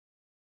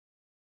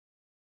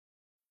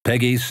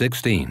Peggy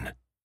 16.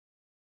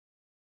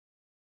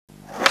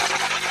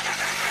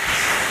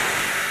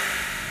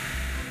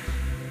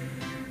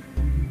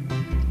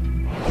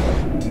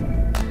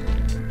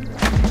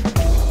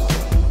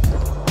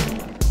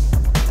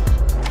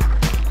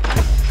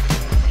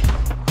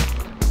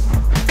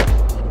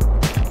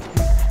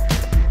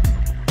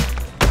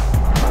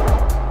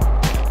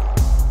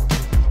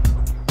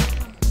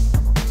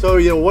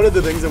 So, one of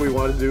the things that we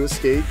wanted to do with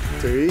Skate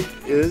 3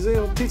 is,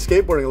 teach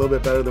skateboarding a little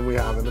bit better than we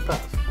have in the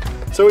past.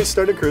 So we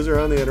started cruising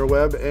around the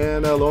interweb,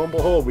 and lo and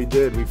behold, we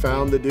did. We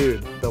found the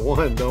dude, the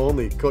one, the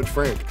only, Coach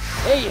Frank.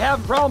 Hey, you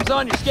having problems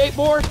on your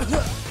skateboard?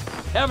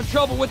 Having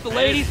trouble with the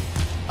ladies?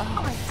 Oh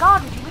my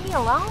God, would you leave me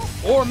alone?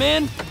 Or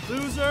men?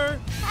 Loser!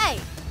 Hey!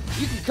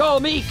 You can call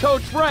me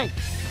Coach Frank,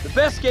 the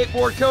best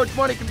skateboard coach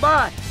money can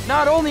buy.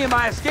 Not only am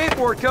I a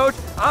skateboard coach,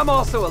 I'm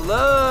also a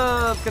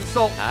love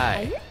consultant.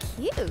 Hi.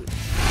 You're cute.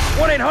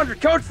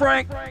 1-800-COACH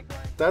Frank.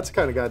 That's the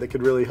kind of guy that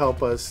could really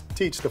help us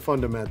teach the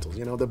fundamentals,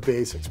 the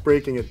basics,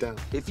 breaking it down.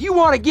 If you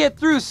want to get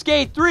through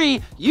Skate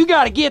 3, you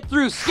got to get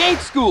through skate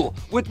school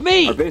with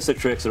me. Our basic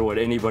tricks are what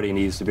anybody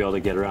needs to be able to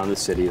get around the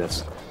city.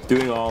 That's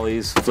doing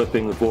ollies,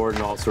 flipping the board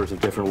in all sorts of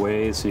different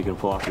ways so you can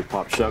pull off your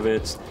pop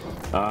shove-its.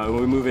 When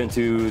we move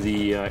into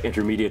the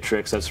intermediate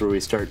tricks, that's where we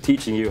start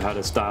teaching you how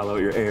to style out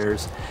your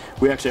airs.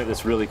 We actually have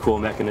this really cool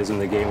mechanism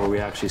in the game where we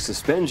actually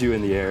suspend you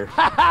in the air.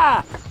 Ha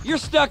ha! You're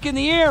stuck in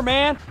the air,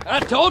 man. I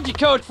told you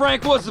Coach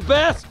Frank was the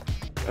best.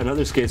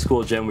 Another skate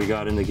school gem we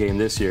got in the game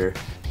this year,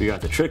 we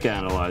got the trick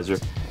analyzer.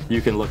 You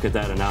can look at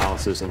that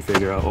analysis and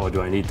figure out,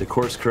 do I need to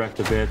course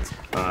correct a bit?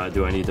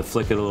 Do I need to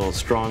flick it a little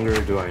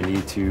stronger? Do I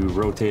need to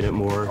rotate it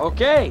more?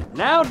 Okay,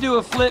 now do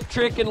a flip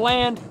trick and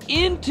land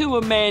into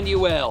a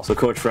manual. So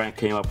Coach Frank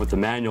came up with the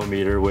manual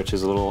meter, which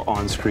is a little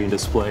on-screen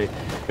display.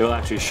 It will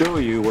actually show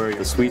you where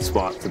the sweet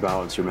spot to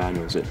balance your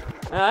manuals in.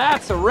 Now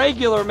that's a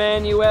regular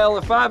manual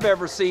if I've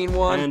ever seen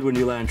one. And when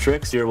you land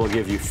tricks, here will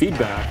give you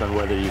feedback on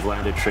whether you've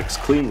landed tricks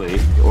cleanly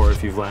or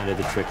if you've landed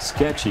the trick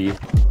sketchy.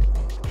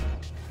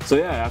 So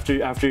yeah,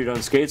 after you're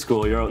done skate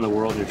school, you're out in the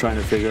world and you're trying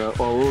to figure out,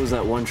 what was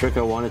that one trick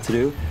I wanted to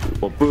do?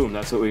 Well, boom,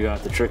 that's what we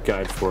got the trick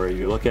guide for.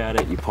 You look at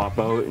it, you pop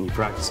out, and you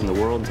practice in the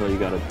world until you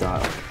got it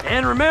dialed.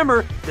 And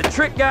remember, the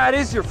trick guide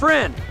is your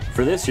friend.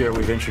 For this year,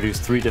 we've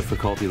introduced 3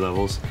 difficulty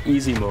levels.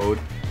 Easy mode,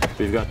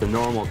 we've got the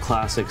normal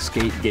classic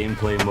skate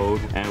gameplay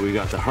mode, and we've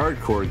got the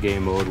hardcore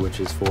game mode,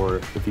 which is for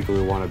the people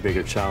who want a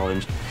bigger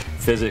challenge.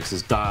 Physics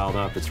is dialed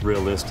up, it's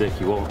realistic,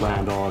 you won't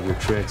land all of your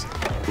tricks.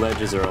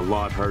 Ledges are a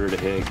lot harder to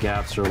hit,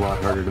 gaps are a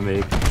lot harder to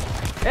make.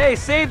 Hey,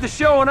 save the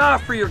showing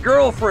off for your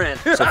girlfriend.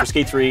 So for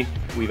Skate 3,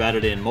 we've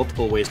added in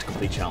multiple ways to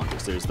complete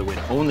challenges. There's the way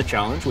to own the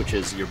challenge, which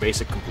is your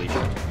basic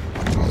completion,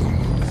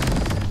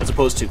 as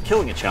opposed to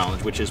killing a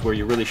challenge, which is where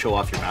you really show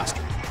off your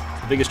mastery.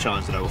 The biggest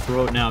challenge that I will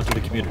throw out now to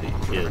the community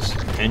is,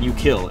 can you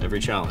kill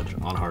every challenge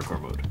on hardcore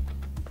mode?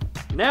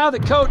 Now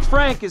that Coach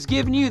Frank has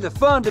given you the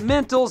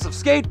fundamentals of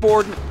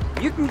skateboarding,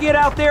 you can get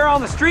out there on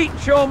the street and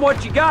show them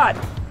what you got.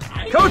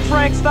 Coach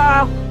Frank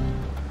style.